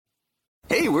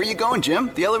Hey, where are you going, Jim?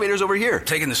 The elevator's over here.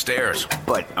 Taking the stairs.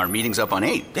 But our meeting's up on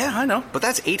 8. Yeah, I know. But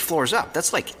that's 8 floors up.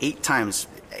 That's like 8 times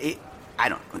 8.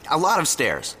 A lot of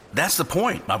stairs. That's the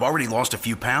point. I've already lost a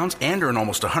few pounds and earned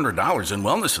almost $100 in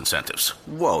wellness incentives.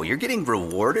 Whoa, you're getting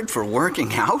rewarded for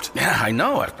working out? Yeah, I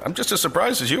know. I'm just as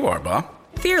surprised as you are, Bob.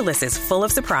 Fearless is full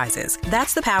of surprises.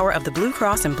 That's the power of the Blue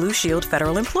Cross and Blue Shield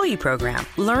Federal Employee Program.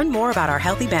 Learn more about our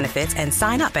healthy benefits and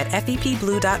sign up at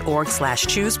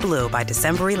fepblue.org/chooseblue by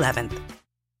December 11th.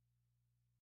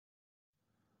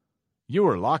 You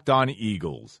are Locked On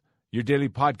Eagles, your daily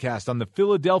podcast on the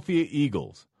Philadelphia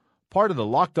Eagles, part of the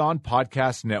Locked On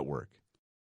Podcast Network.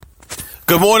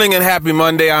 Good morning and happy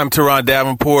Monday. I'm Teron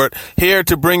Davenport, here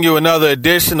to bring you another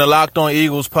edition of Locked On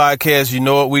Eagles podcast. You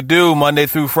know what we do Monday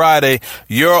through Friday,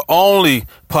 your only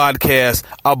podcast,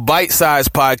 a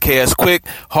bite-sized podcast, quick,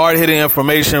 hard-hitting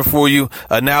information for you,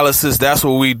 analysis. That's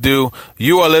what we do.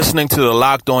 You are listening to the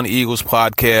Locked On Eagles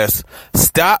podcast.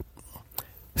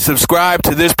 Subscribe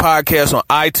to this podcast on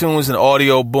iTunes and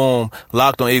Audio Boom,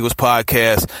 Locked On Eagles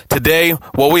podcast. Today,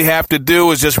 what we have to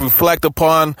do is just reflect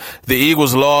upon the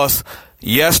Eagles' loss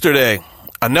yesterday.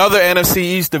 Another NFC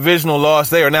East divisional loss.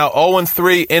 They are now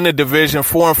 0-3 in the division,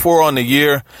 4-4 on the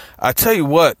year. I tell you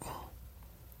what,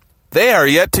 they are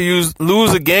yet to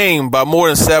lose a game by more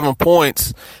than 7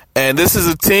 points. And this is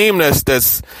a team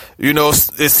that's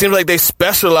it seems like they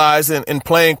specialize in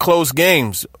playing close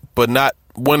games, but not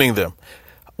winning them.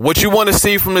 What you want to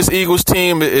see from this Eagles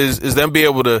team is them be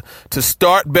able to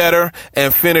start better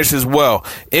and finish as well.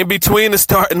 In between the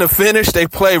start and the finish, they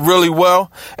play really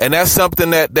well, and that's something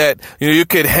that you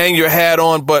could hang your hat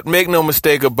on, but make no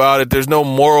mistake about it, there's no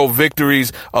moral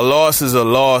victories. A loss is a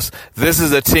loss. This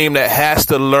is a team that has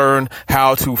to learn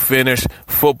how to finish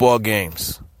football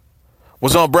games.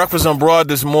 Was on Breakfast on Broad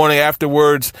this morning.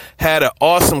 Afterwards, had an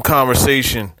awesome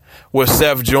conversation with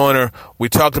Seth Joyner. We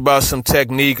talked about some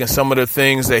technique and some of the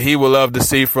things that he would love to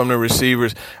see from the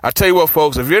receivers. I tell you what,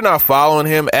 folks, if you're not following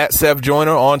him at Seth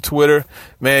Joyner on Twitter,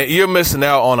 man, you're missing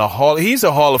out on he's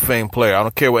a Hall of Fame player. I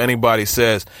don't care what anybody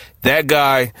says. That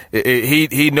guy,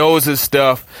 he knows his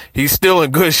stuff. He's still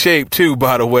in good shape too,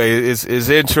 by the way. It's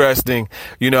interesting,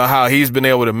 how he's been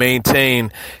able to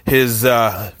maintain his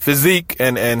physique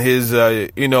and his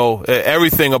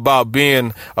everything about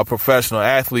being a professional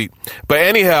athlete. But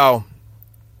anyhow,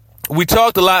 we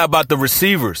talked a lot about the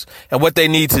receivers and what they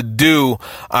need to do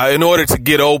in order to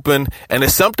get open. And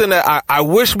it's something that I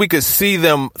wish we could see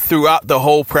them throughout the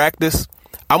whole practice.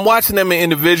 I'm watching them in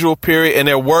individual period, and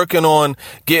they're working on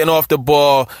getting off the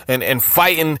ball and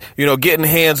fighting, getting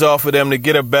hands off of them to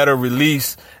get a better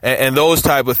release and those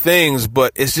type of things.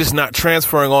 But it's just not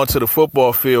transferring onto the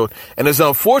football field. And it's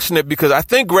unfortunate because I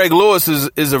think Greg Lewis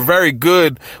is a very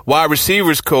good wide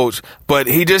receivers coach, but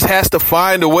he just has to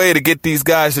find a way to get these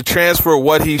guys to transfer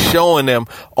what he's showing them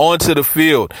onto the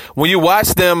field. When you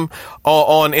watch them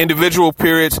on individual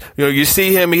periods, you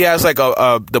see him, he has like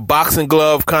the boxing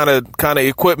glove kind of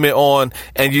equipment on,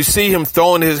 and you see him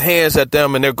throwing his hands at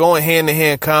them, and they're going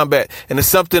hand-to-hand combat, and it's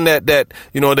something that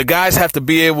the guys have to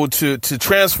be able to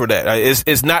transfer that.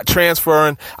 It's not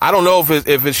transferring. I don't know if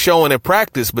it's showing in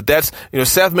practice, but that's,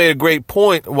 Seth made a great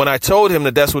point when I told him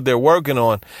that that's what they're working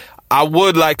on. I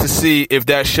would like to see if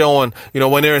that's showing,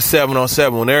 when they're in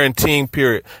 7-on-7, when they're in team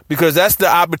period, because that's the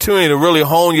opportunity to really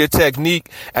hone your technique.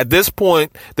 At this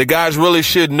point, the guys really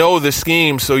should know the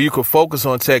scheme so you can focus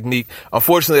on technique.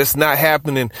 Unfortunately, it's not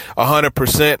happening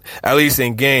 100%, at least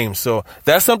in games. So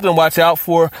that's something to watch out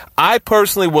for. I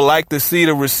personally would like to see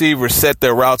the receivers set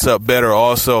their routes up better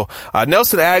also.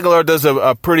 Nelson Aguilar does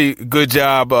a pretty good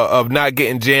job of not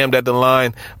getting jammed at the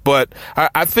line, but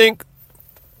I think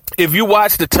if you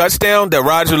watch the touchdown that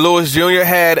Roger Lewis Jr.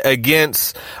 had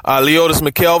against Leotis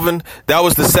McKelvin, that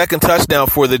was the second touchdown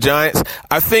for the Giants.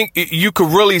 I think you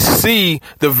could really see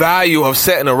the value of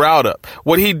setting a route up.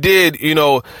 What he did,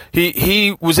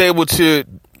 he was able to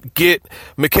get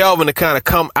McKelvin to kind of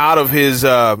come out of his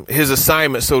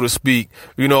assignment, so to speak.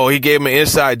 He gave him an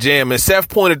inside jam, and Seth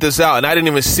pointed this out, and I didn't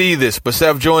even see this, but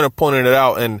Seth Joyner pointed it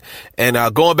out, and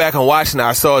going back and watching it,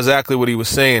 I saw exactly what he was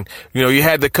saying. You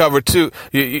had the cover too.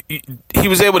 He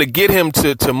was able to get him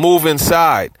to move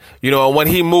inside. And when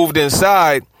he moved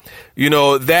inside,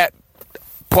 that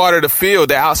part of the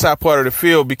field, the outside part of the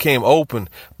field became open.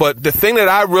 But the thing that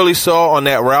I really saw on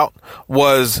that route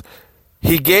was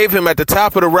he gave him, at the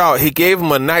top of the route, he gave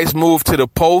him a nice move to the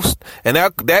post, and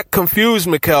that confused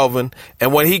McKelvin.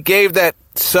 And when he gave that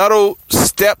subtle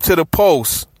step to the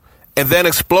post and then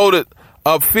exploded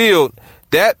upfield,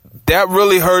 that that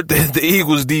really hurt the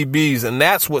Eagles DBs, and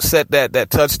that's what set that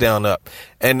touchdown up.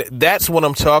 And that's what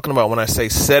I'm talking about when I say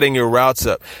setting your routes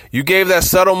up. You gave that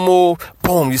subtle move,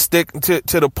 boom, you stick to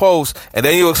the post, and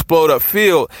then you explode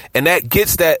upfield, and that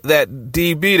gets that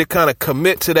DB to kind of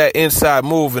commit to that inside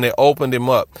move, and it opened him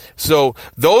up. So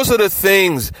those are the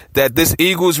things that this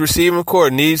Eagles receiving corps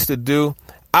needs to do.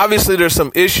 Obviously, there's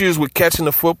some issues with catching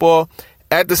the football.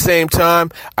 At the same time,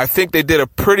 I think they did a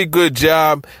pretty good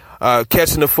job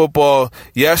catching the football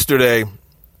yesterday.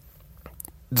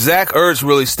 Zach Ertz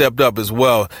really stepped up as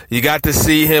well. You got to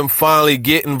see him finally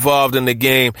get involved in the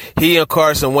game. He and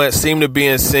Carson Wentz seemed to be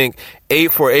in sync. 8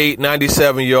 for 8,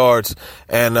 97 yards.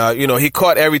 And, he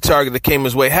caught every target that came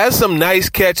his way. Has some nice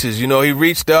catches. He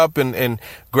reached up and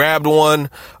grabbed one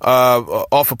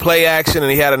off a play action, and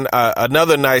he had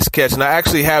another nice catch. And I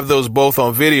actually have those both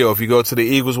on video. If you go to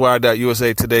the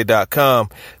eagleswire.usatoday.com,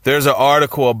 there's an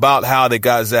article about how they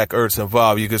got Zach Ertz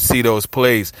involved. You can see those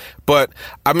plays. But,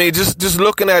 I mean, just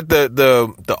looking at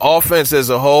the offense as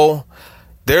a whole,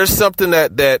 there's something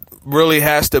that really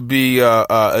has to be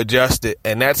adjusted,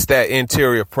 and that's that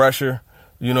interior pressure.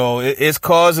 It's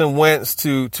causing Wentz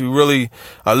to really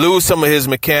lose some of his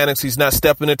mechanics. He's not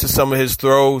stepping into some of his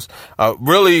throws.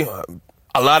 Really,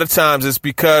 a lot of times it's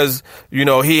because,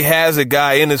 he has a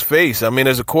guy in his face. I mean,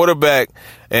 as a quarterback,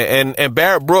 and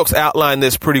Barrett Brooks outlined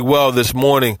this pretty well this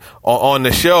morning on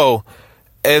the show.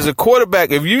 As a quarterback,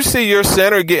 if you see your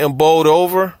center getting bowled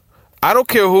over, I don't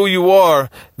care who you are,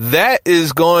 that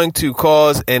is going to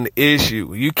cause an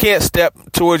issue. You can't step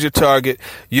towards your target.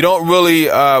 You don't really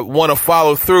want to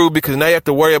follow through because now you have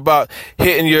to worry about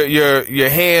hitting your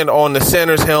hand on the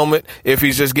center's helmet if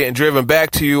he's just getting driven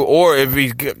back to you, or if he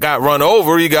got run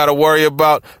over, you got to worry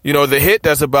about, the hit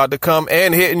that's about to come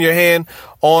and hitting your hand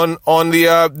on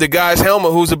the guy's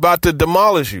helmet who's about to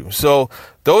demolish you. So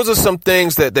those are some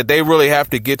things that they really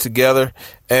have to get together.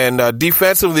 And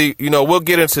defensively, we'll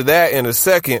get into that in a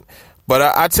second. But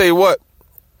I tell you what,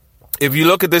 if you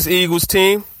look at this Eagles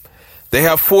team, they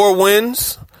have 4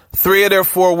 wins. 3 of their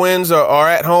 4 wins are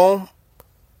at home.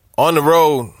 On the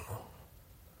road,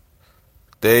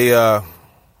 they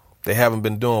haven't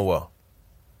been doing well.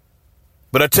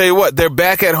 But I tell you what, they're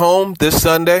back at home this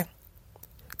Sunday.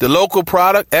 The local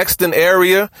product, Exton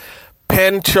area,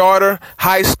 Penn Charter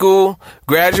High School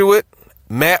graduate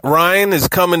Matt Ryan is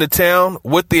coming to town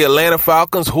with the Atlanta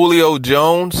Falcons, Julio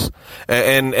Jones,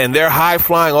 and their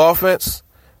high-flying offense.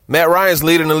 Matt Ryan's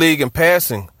leading the league in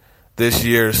passing this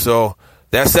year, so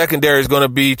that secondary is going to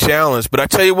be challenged. But I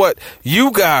tell you what,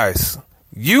 you guys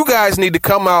need to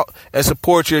come out and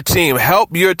support your team.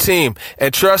 Help your team.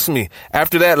 And trust me,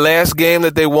 after that last game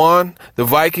that they won, the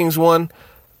Vikings won,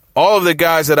 all of the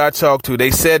guys that I talked to,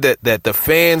 they said that the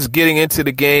fans getting into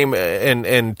the game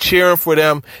and cheering for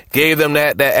them gave them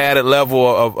that added level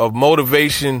of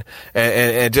motivation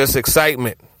and just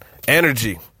excitement,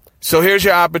 energy. So here's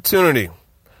your opportunity.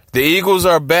 The Eagles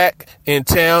are back in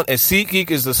town, and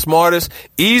SeatGeek is the smartest,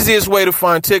 easiest way to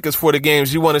find tickets for the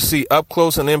games you want to see up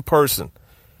close and in person.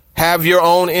 Have your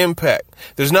own impact.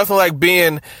 There's nothing like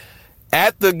being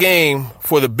at the game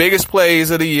for the biggest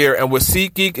plays of the year, and with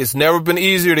SeatGeek, it's never been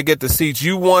easier to get the seats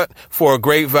you want for a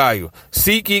great value.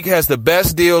 SeatGeek has the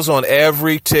best deals on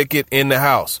every ticket in the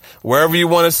house. Wherever you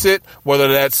want to sit, whether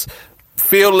that's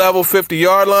field level,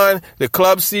 50-yard line, the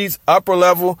club seats, upper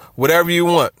level, whatever you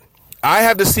want. I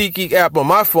have the SeatGeek app on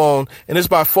my phone, and it's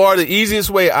by far the easiest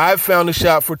way I've found to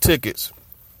shop for tickets.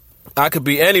 I could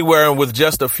be anywhere, and with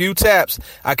just a few taps,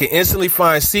 I can instantly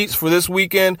find seats for this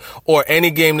weekend or any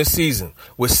game this season.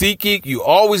 With SeatGeek, you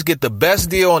always get the best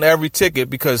deal on every ticket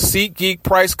because SeatGeek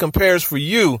price compares for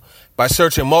you by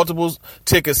searching multiple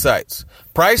ticket sites.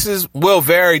 Prices will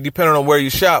vary depending on where you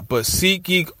shop, but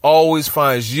SeatGeek always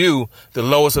finds you the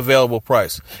lowest available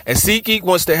price. And SeatGeek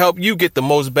wants to help you get the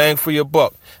most bang for your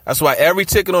buck. That's why every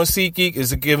ticket on SeatGeek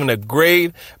is given a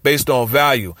grade based on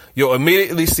value. You'll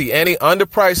immediately see any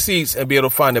underpriced seats and be able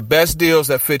to find the best deals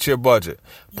that fit your budget.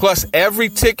 Plus, every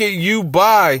ticket you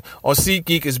buy on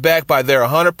SeatGeek is backed by their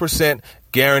 100%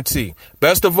 guarantee.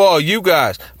 Best of all, you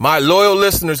guys, my loyal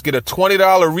listeners, get a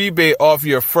 $20 rebate off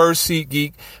your first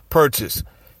SeatGeek purchase.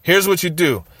 Here's what you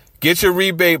do. Get your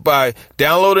rebate by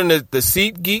downloading the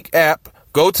SeatGeek app,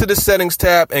 go to the settings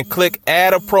tab, and click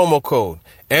add a promo code.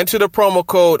 Enter the promo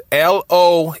code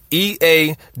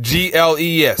LOEAGLES.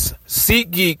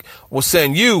 SeatGeek will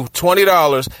send you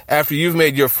 $20 after you've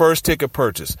made your first ticket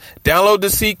purchase. Download the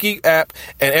SeatGeek app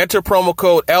and enter promo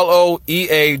code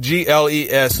LOEAGLES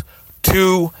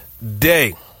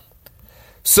today.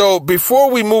 So before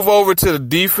we move over to the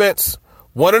defense,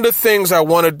 one of the things I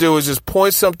want to do is just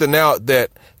point something out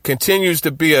that continues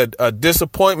to be a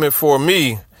disappointment for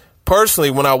me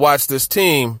personally when I watch this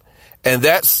team, and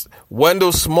that's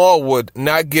Wendell Smallwood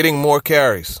not getting more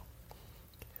carries.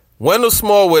 Wendell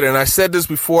Smallwood, and I said this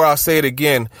before, I'll say it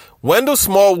again, Wendell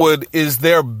Smallwood is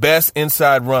their best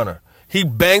inside runner. He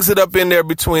bangs it up in there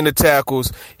between the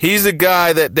tackles. He's a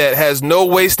guy that has no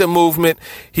waste of movement.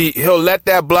 He'll let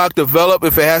that block develop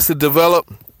if it has to develop.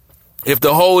 If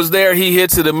the hole is there, he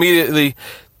hits it immediately.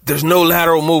 There's no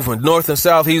lateral movement. North and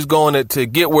south, he's going to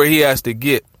get where he has to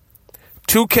get.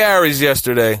 2 carries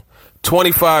yesterday,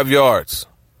 25 yards.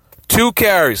 2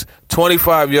 carries,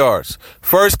 25 yards.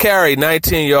 First carry,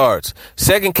 19 yards.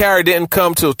 Second carry didn't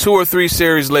come till 2 or 3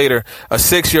 series later, a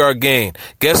 6-yard gain.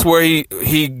 Guess where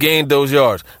he gained those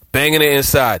yards? Banging it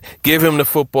inside. Give him the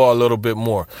football a little bit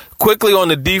more. Quickly on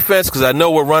the defense, because I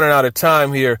know we're running out of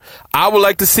time here, I would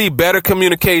like to see better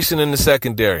communication in the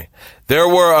secondary. There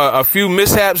were a few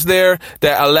mishaps there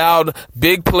that allowed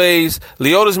big plays.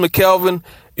 Leotis McKelvin,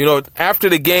 after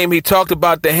the game, he talked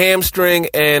about the hamstring,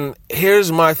 and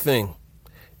here's my thing.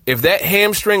 If that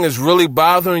hamstring is really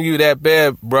bothering you that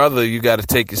bad, brother, you got to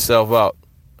take yourself out.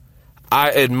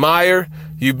 I admire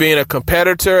you being a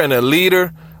competitor and a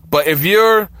leader, but if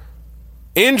you're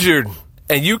injured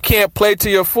and you can't play to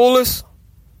your fullest,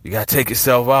 you got to take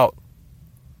yourself out.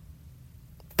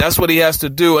 That's what he has to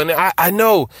do. And I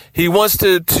know he wants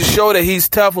to show that he's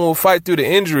tough and will fight through the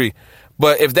injury,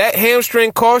 but if that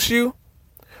hamstring costs you,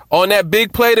 on that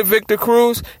big play to Victor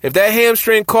Cruz, if that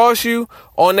hamstring costs you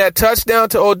on that touchdown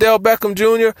to Odell Beckham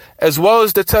Jr., as well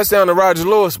as the touchdown to Roger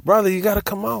Lewis, brother, you got to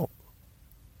come out.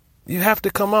 You have to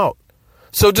come out.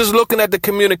 So just looking at the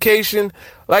communication,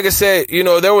 like I said,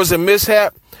 there was a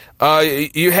mishap.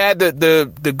 You had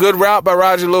the good route by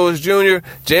Roger Lewis Jr.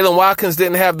 Jalen Watkins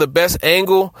didn't have the best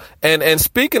angle. And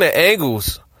speaking of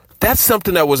angles, that's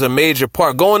something that was a major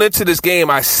part. Going into this game,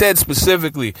 I said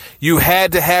specifically, you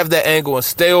had to have that angle and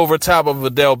stay over top of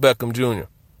Odell Beckham Jr.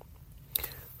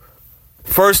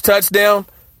 First touchdown,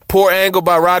 poor angle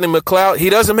by Rodney McLeod. He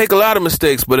doesn't make a lot of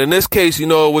mistakes, but in this case, it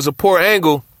was a poor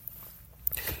angle.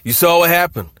 You saw what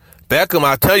happened. Beckham,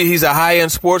 I tell you, he's a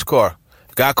high-end sports car.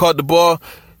 Guy caught the ball,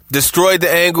 destroyed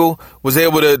the angle, was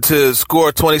able to score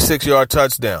a 26-yard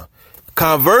touchdown.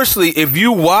 Conversely, if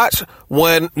you watch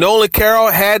when Nolan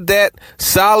Carroll had that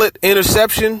solid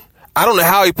interception, I don't know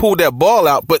how he pulled that ball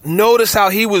out, but notice how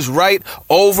he was right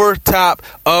over top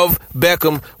of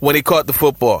Beckham when he caught the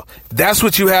football. That's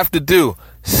what you have to do.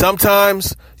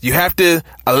 Sometimes you have to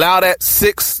allow that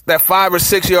 5 or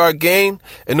 6 yard gain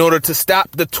in order to stop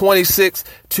the 26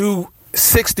 to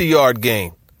 60 yard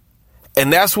gain.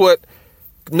 And that's what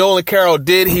Nolan Carroll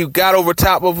did. He got over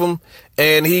top of him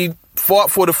and he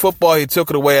fought for the football. He took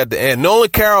it away at the end. Nolan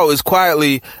Carroll is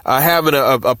quietly having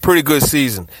a pretty good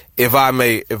season, if I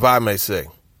may say.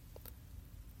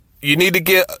 You need to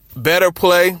get better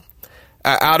play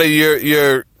out of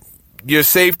your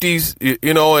safeties.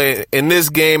 In this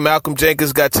game, Malcolm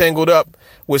Jenkins got tangled up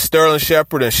with Sterling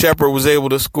Shepard, and Shepard was able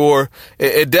to score.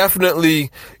 It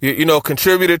definitely,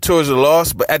 contributed towards the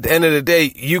loss, but at the end of the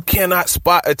day, you cannot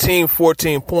spot a team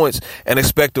 14 points and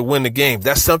expect to win the game.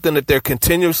 That's something that they're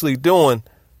continuously doing,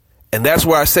 and that's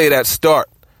where I say that start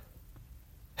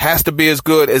has to be as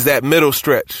good as that middle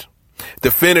stretch.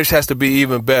 The finish has to be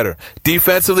even better.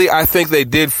 Defensively, I think they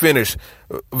did finish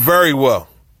very well.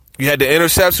 You had the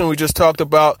interception we just talked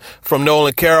about from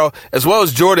Nolan Carroll, as well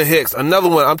as Jordan Hicks. Another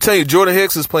one. I'm telling you, Jordan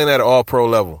Hicks is playing at an all-pro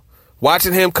level.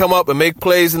 Watching him come up and make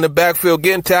plays in the backfield,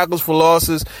 getting tackles for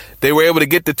losses, they were able to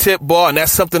get the tip ball, and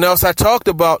that's something else I talked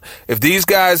about. If these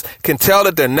guys can tell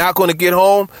that they're not going to get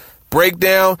home, break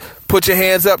down, put your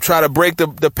hands up, try to break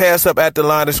the pass up at the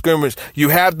line of scrimmage. You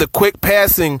have the quick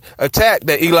passing attack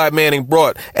that Eli Manning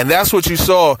brought, and that's what you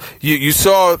saw. You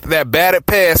saw that batted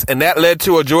pass, and that led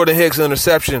to a Jordan Hicks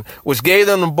interception, which gave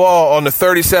them the ball on the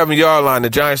 37-yard line, the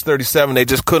Giants 37. They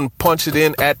just couldn't punch it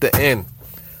in at the end.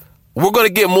 We're going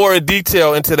to get more in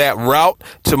detail into that route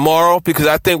tomorrow because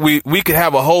I think we could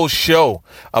have a whole show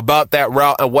about that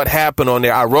route and what happened on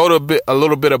there. I wrote a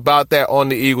little bit about that on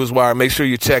the Eagles Wire. Make sure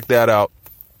you check that out.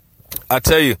 I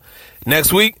tell you,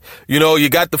 next week, you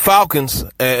got the Falcons,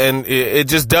 and it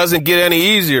just doesn't get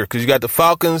any easier because you got the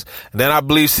Falcons, and then I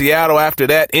believe Seattle after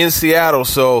that in Seattle.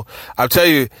 So I'll tell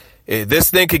you, this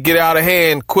thing could get out of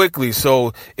hand quickly,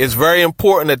 so it's very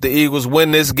important that the Eagles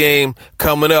win this game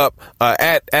coming up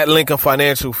at Lincoln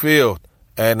Financial Field,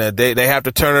 and they have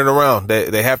to turn it around.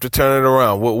 They have to turn it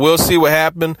around. We'll see what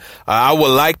happens. I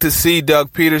would like to see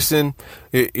Doug Peterson,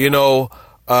 just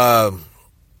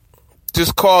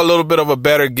call a little bit of a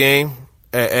better game,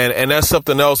 and that's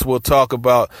something else we'll talk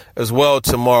about as well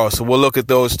tomorrow. So we'll look at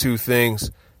those two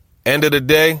things. End of the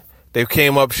day, they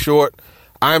came up short.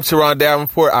 I'm Teron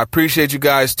Davenport. I appreciate you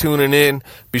guys tuning in.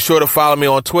 Be sure to follow me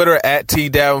on Twitter at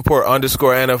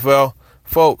 @TDavenport_NFL.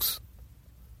 Folks,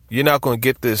 you're not going to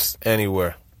get this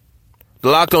anywhere. The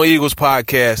Locked On Eagles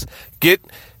podcast. Get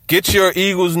your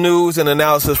Eagles news and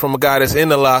analysis from a guy that's in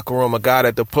the locker room, a guy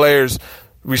that the players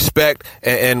respect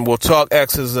and will talk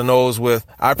X's and O's with.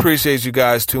 I appreciate you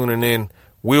guys tuning in.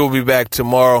 We will be back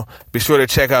tomorrow. Be sure to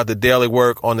check out the daily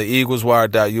work on the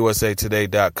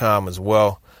EaglesWire.usatoday.com as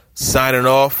well. Signing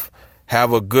off.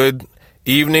 Have a good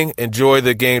evening. Enjoy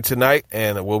the game tonight,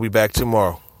 and we'll be back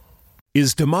tomorrow.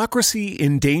 Is democracy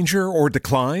in danger or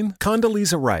decline?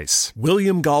 Condoleezza Rice,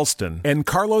 William Galston, and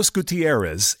Carlos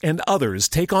Gutierrez and others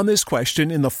take on this question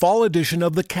in the fall edition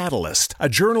of The Catalyst, a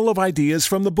journal of ideas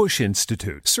from the Bush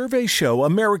Institute. Surveys show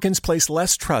Americans place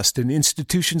less trust in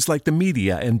institutions like the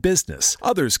media and business.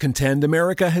 Others contend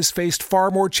America has faced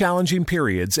far more challenging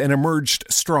periods and emerged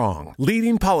strong.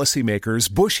 Leading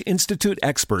policymakers, Bush Institute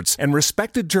experts, and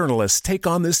respected journalists take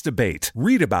on this debate.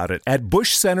 Read about it at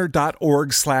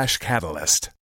bushcenter.org/catalyst.